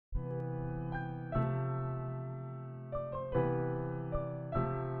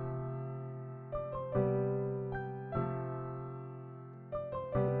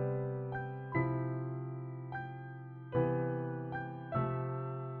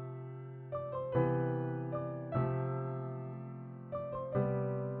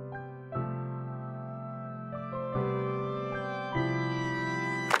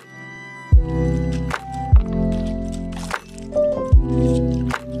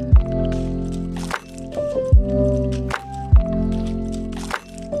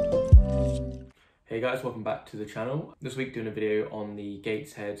guys, welcome back to the channel. This week doing a video on the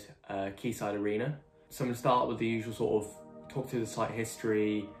Gateshead Quayside Arena. So I'm going to start with the usual sort of talk through the site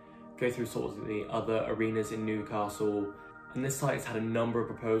history, go through sort of the other arenas in Newcastle, and this site has had a number of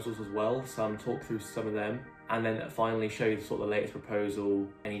proposals as well, so I'm going to talk through some of them and then finally show you sort of the latest proposal,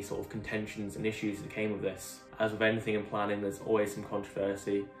 any sort of contentions and issues that came with this. As with anything in planning, there's always some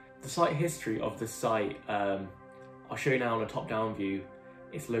controversy. The site history of this site, I'll show you now on a top-down view.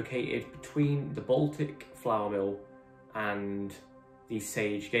 It's located between the Baltic flour mill and the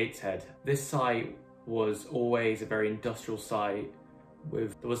Sage Gateshead. This site was always a very industrial site.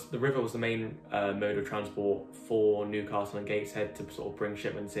 The river was the main mode of transport for Newcastle and Gateshead to sort of bring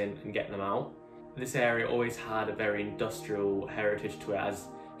shipments in and get them out. This area always had a very industrial heritage to it, as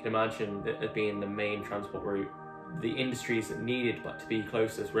you can imagine, it being the main transport route. The industries that needed but to be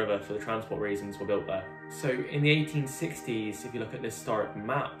close to this river for the transport reasons were built there. So in the 1860s, if you look at this historic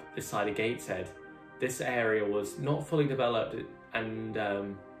map, this side of Gateshead, this area was not fully developed, and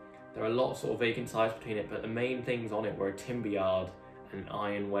there are a lot of sort of vacant sites between it, but the main things on it were a timber yard and an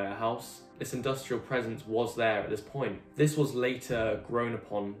iron warehouse. This industrial presence was there at this point. This was later grown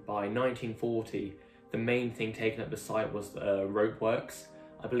upon by 1940. The main thing taken up the site was the rope works.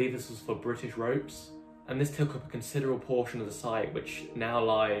 I believe this was for British ropes. And this took up a considerable portion of the site, which now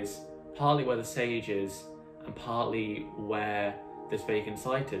lies partly where the Sage is and partly where this vacant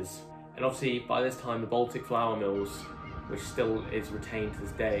site is. And obviously by this time the Baltic flour mills, which still is retained to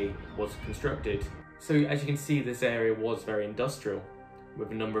this day, was constructed. So as you can see, this area was very industrial,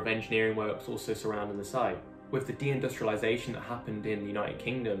 with a number of engineering works also surrounding the site. With the deindustrialisation that happened in the United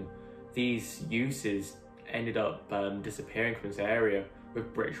Kingdom, these uses ended up disappearing from this area,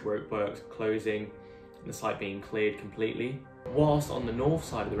 with British rope works closing and the site being cleared completely. Whilst on the north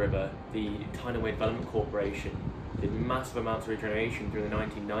side of the river, the Tyne Development Corporation did massive amounts of regeneration through the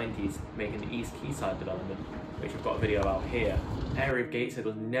 1990s, making the East Quayside development, which I've got a video about here. The area of Gateshead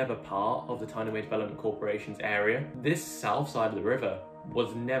was never part of the Tyne Development Corporation's area. This south side of the river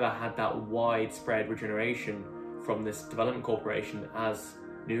was never had that widespread regeneration from this development corporation as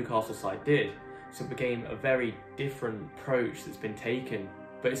Newcastle site did. So it became a very different approach that's been taken.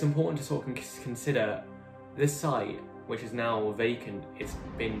 But it's important to sort of consider this site, which is now vacant. It's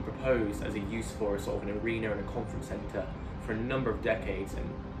been proposed as a use for a sort of an arena and a conference centre for a number of decades, and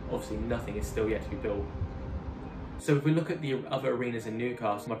obviously nothing is still yet to be built. So if we look at the other arenas in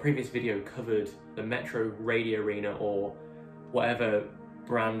Newcastle, my previous video covered the Metro Radio Arena, or whatever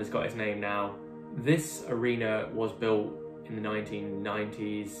brand has got its name now. This arena was built in the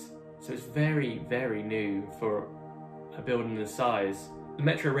 1990s, so it's very, very new for a building this size. The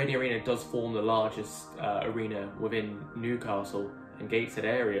Metro Radio Arena does form the largest arena within Newcastle and Gateshead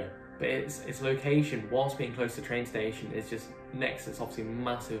area, but its location, whilst being close to the train station, is just next to this obviously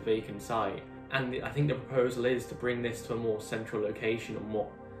massive vacant site. And I think the proposal is to bring this to a more central location, and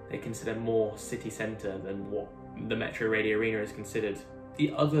what they consider more city centre than what the Metro Radio Arena is considered.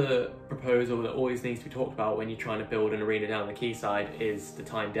 The other proposal that always needs to be talked about when you're trying to build an arena down the quayside is the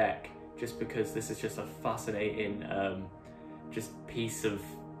Tyne deck, just because this is just a fascinating just piece of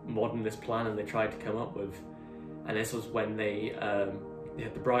modernist planning they tried to come up with. And this was when they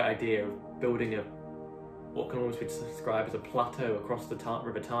had the bright idea of building what can almost be described as a plateau across the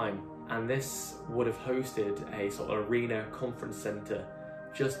River Tyne. And this would have hosted a sort of arena conference centre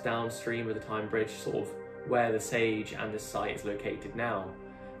just downstream of the Tyne Bridge, sort of where the Sage and the site is located now.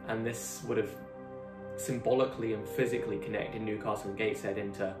 And this would have symbolically and physically connected Newcastle and Gateshead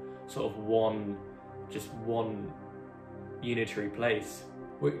into sort of one unitary place,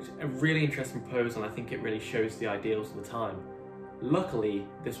 which is a really interesting proposal, and I think it really shows the ideals of the time. Luckily,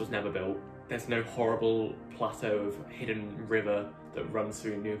 this was never built. There's no horrible plateau of hidden river that runs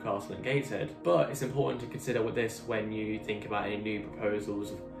through Newcastle and Gateshead, but it's important to consider with this when you think about any new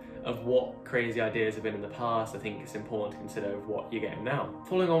proposals of what crazy ideas have been in the past. I think it's important to consider what you're getting now.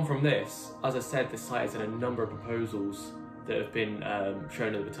 Following on from this, as I said, this site has had a number of proposals that have been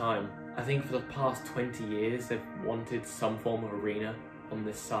shown at the time. I think for the past 20 years they've wanted some form of arena on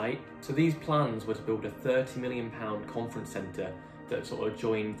this site. So these plans were to build a £30 million conference centre that sort of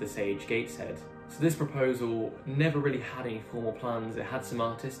joined the Sage Gateshead. So this proposal never really had any formal plans. It had some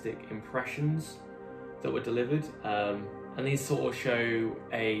artistic impressions that were delivered, and these sort of show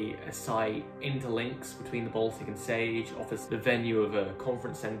a site interlinks between the Baltic and Sage, offers the venue of a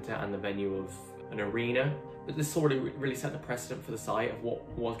conference centre and the venue of an arena. But this sort of really set the precedent for the site of what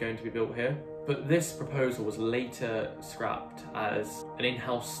was going to be built here. But this proposal was later scrapped as an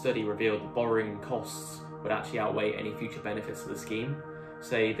in-house study revealed that borrowing costs would actually outweigh any future benefits of the scheme.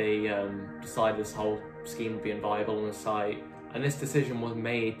 Say they decided this whole scheme would be inviable on the site, And this decision was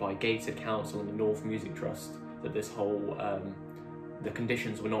made by Gateshead Council and the North Music Trust, that this whole, the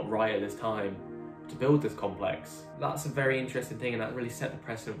conditions were not right at this time to build this complex. That's a very interesting thing, and that really set the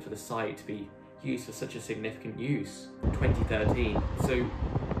precedent for the site to be used for such a significant use. 2013. So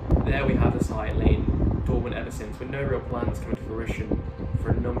there we have the site laying dormant ever since, with no real plans coming to fruition for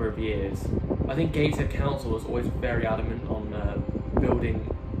a number of years. I think Gateshead Council was always very adamant on building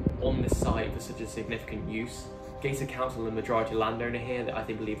on this site for such a significant use. Gateshead Council are the majority landowner here, that I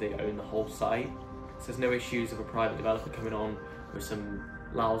think believe they own the whole site. So there's no issues of a private developer coming on with some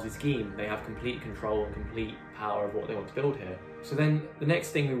lousy scheme. They have complete control and complete power of what they want to build here. So then the next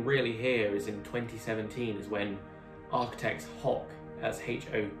thing we really hear is in 2017 is when architects Hock, that's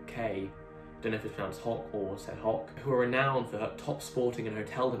H-O-K, don't know if it's pronounced Hock or said Hock, who are renowned for top sporting and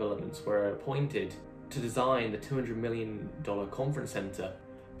hotel developments, were appointed to design the $200 million conference centre.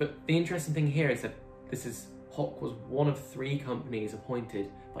 But the interesting thing here is that Hock was one of 3 companies appointed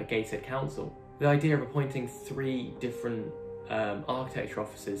by Gateshead Council. The idea of appointing 3 different architecture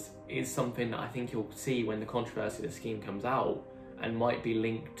offices is something that I think you'll see when the controversy of the scheme comes out, and might be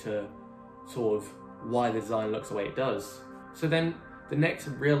linked to sort of why the design looks the way it does. So then the next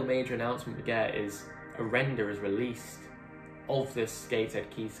real major announcement we get is a render is released of this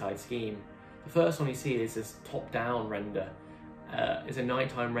Gateshead Quayside scheme. The first one you see is this top-down render. It's a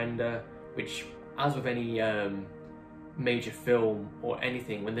nighttime render, which, as with any major film or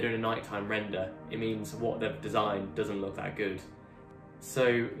anything, when they're doing a nighttime render, it means what they've designed doesn't look that good.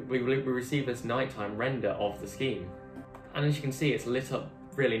 So we receive this nighttime render of the scheme, and as you can see, it's lit up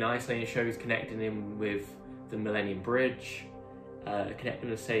really nicely, and it shows connecting in with the Millennium Bridge, connecting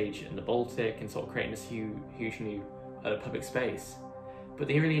the stage and the Baltic, and sort of creating this huge new public space. But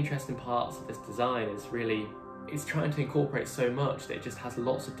the really interesting parts of this design is really, it's trying to incorporate so much that it just has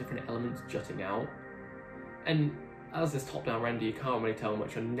lots of different elements jutting out. And as this top-down render, you can't really tell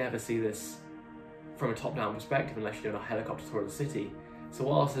much. You'll never see this from a top-down perspective unless you're doing a helicopter tour of the city. So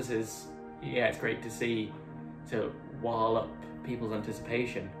whilst this is, yeah, it's great to see, to while up people's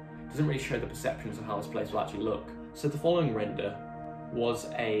anticipation, it doesn't really show the perceptions of how this place will actually look. So the following render was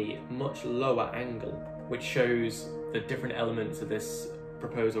a much lower angle, which shows the different elements of this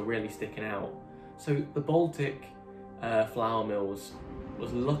proposal really sticking out. So the Baltic flour mills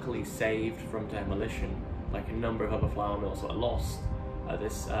was luckily saved from demolition, like a number of other flour mills that were lost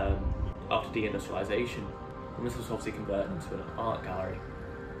after deindustrialization. And this was obviously converted into an art gallery.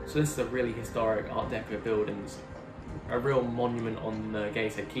 So this is a really historic Art Deco building, a real monument on the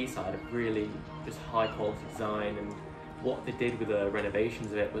Gateshead Quayside, of really just high quality design, and what they did with the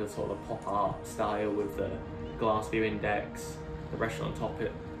renovations of it with a sort of pop art style with the glass view index, the restaurant on top of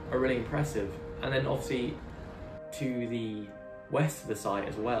it, are really impressive. And then obviously to the west of the site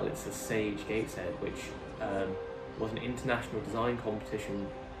as well, it's the Sage Gateshead, which was an international design competition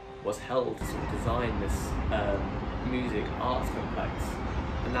was held to sort of design this music arts complex,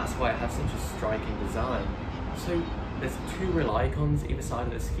 and that's why it has such a striking design. So there's 2 real icons either side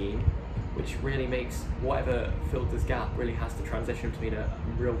of the scheme, which really makes whatever filled this gap really has to transition between a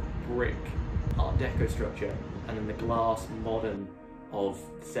real brick Art Deco structure and then the glass modern of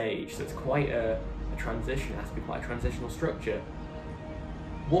Sage. So it's quite a transition, it has to be quite a transitional structure.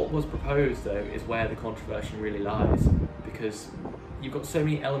 What was proposed though is where the controversy really lies, because you've got so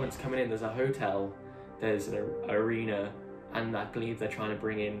many elements coming in. There's a hotel, there's an arena, and I believe they're trying to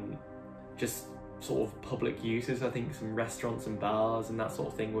bring in just sort of public uses, I think some restaurants and bars and that sort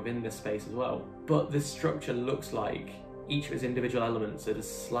of thing within this space as well. But this structure looks like each of its individual elements are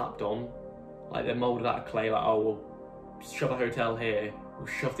just slapped on, like they're moulded out of clay, like, oh, we'll shove a hotel here, we'll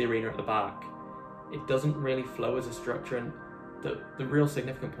shove the arena at the back. It doesn't really flow as a structure, and the real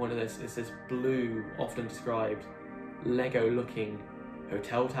significant point of this is this blue, often described Lego looking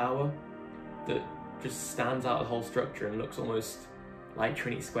hotel tower that just stands out of the whole structure and looks almost like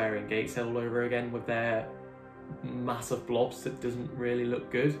Trinity Square and Gateshead all over again, with their massive blobs that doesn't really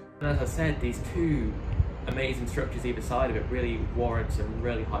look good. And as I said, these 2 amazing structures either side of it really warrant some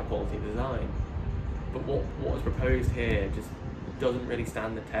really high quality design. But what was proposed here just doesn't really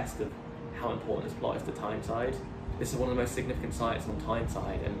stand the test of how important this plot is to Tyneside. This is one of the most significant sites on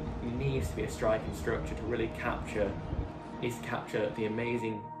Tyneside, and it needs to be a striking structure to really capture the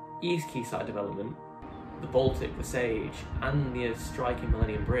amazing East Quayside development, the Baltic, the Sage, and the striking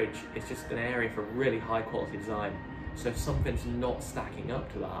Millennium Bridge. It's just an area for really high quality design. So if something's not stacking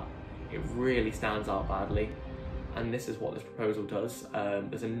up to that, it really stands out badly. And this is what this proposal does.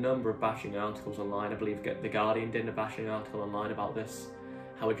 There's a number of bashing articles online. I believe The Guardian did a bashing article online about this,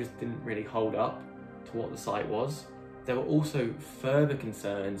 how it just didn't really hold up to what the site was. There were also further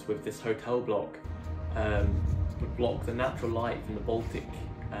concerns with this hotel block would block the natural light from the Baltic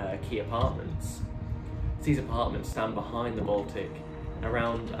key apartments. These apartments stand behind the Baltic,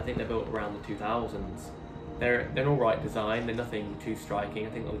 and I think they're built around the 2000s. They're an alright design, they're nothing too striking, I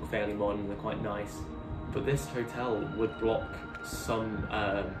think they look fairly modern, they're quite nice. But this hotel would block some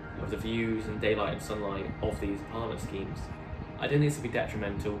of the views and daylight and sunlight of these apartment schemes. I don't think this would be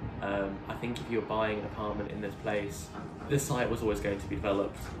detrimental. I think if you're buying an apartment in this place, this site was always going to be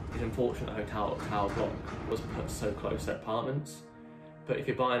developed. It's unfortunate the hotel tower block was put so close to apartments. But if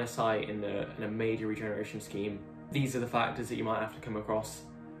you're buying a site in a major regeneration scheme, these are the factors that you might have to come across.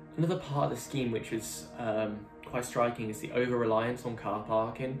 Another part of the scheme which is quite striking is the over-reliance on car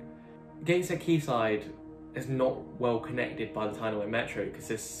parking. Gateshead Quayside is not well connected by the Tidal Metro because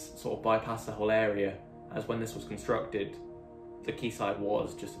this sort of bypassed the whole area, as when this was constructed, the Quayside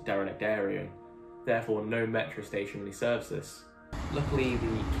was just a derelict area, therefore no metro station really serves this. Luckily the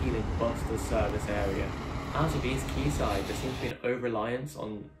Keylink bus does serve this area. As with East Quayside, there seems to be an over-reliance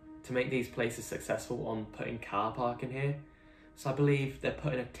to make these places successful on putting car park in here. So I believe they're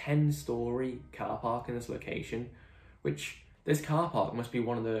putting a 10-storey car park in this location, which this car park must be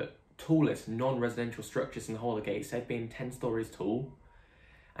one of the tallest non-residential structures in the whole of Gateshead, being 10 stories tall.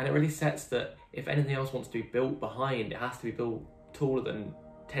 And it really sets that if anything else wants to be built behind, it has to be built taller than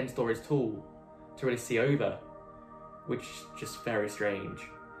 10 stories tall to really see over, which is just very strange.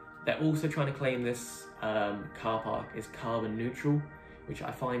 They're also trying to claim this car park is carbon neutral, which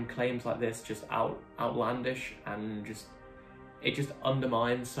I find claims like this just outlandish, and it just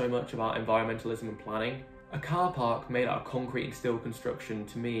undermines so much about environmentalism and planning. A car park made out of concrete and steel construction,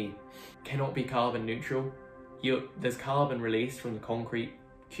 to me, cannot be carbon neutral. There's carbon released from the concrete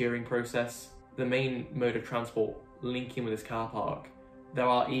curing process. The main mode of transport linking with this car park, there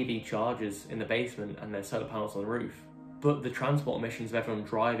are EV chargers in the basement and there's solar panels on the roof. But the transport emissions of everyone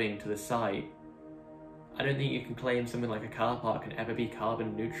driving to the site, I don't think you can claim something like a car park can ever be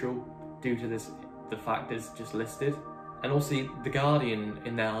carbon neutral due to the factors just listed. And also The Guardian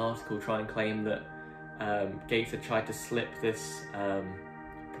in their article try and claim that Gates had tried to slip this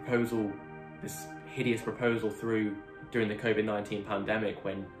this hideous proposal through during the COVID-19 pandemic,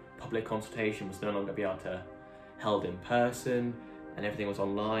 when public consultation was no longer be able to held in person and everything was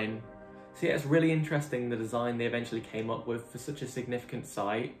online. So yeah, it's really interesting the design they eventually came up with for such a significant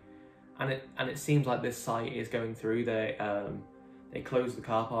site, and it seems like this site is going through. They closed the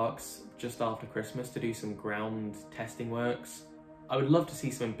car parks just after Christmas to do some ground testing works. I would love to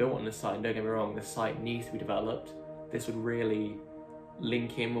see something built on this site, and don't get me wrong, this site needs to be developed. This would really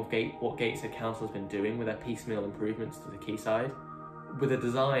link in with what Gateshead Council has been doing with their piecemeal improvements to the quayside. With a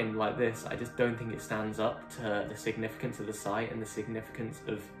design like this, I just don't think it stands up to the significance of the site and the significance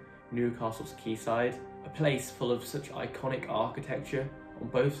of Newcastle's quayside, a place full of such iconic architecture on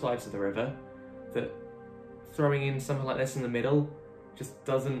both sides of the river, that throwing in something like this in the middle just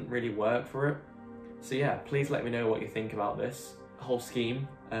doesn't really work for it. So yeah, please let me know what you think about this whole scheme.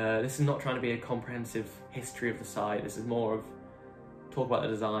 This is not trying to be a comprehensive history of the site. This is more of talk about the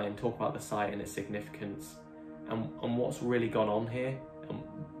design, talk about the site and its significance, and what's really gone on here, and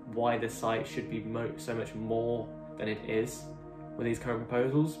why this site should be so much more than it is with these current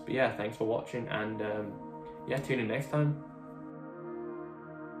proposals. But yeah, thanks for watching, and yeah, tune in next time.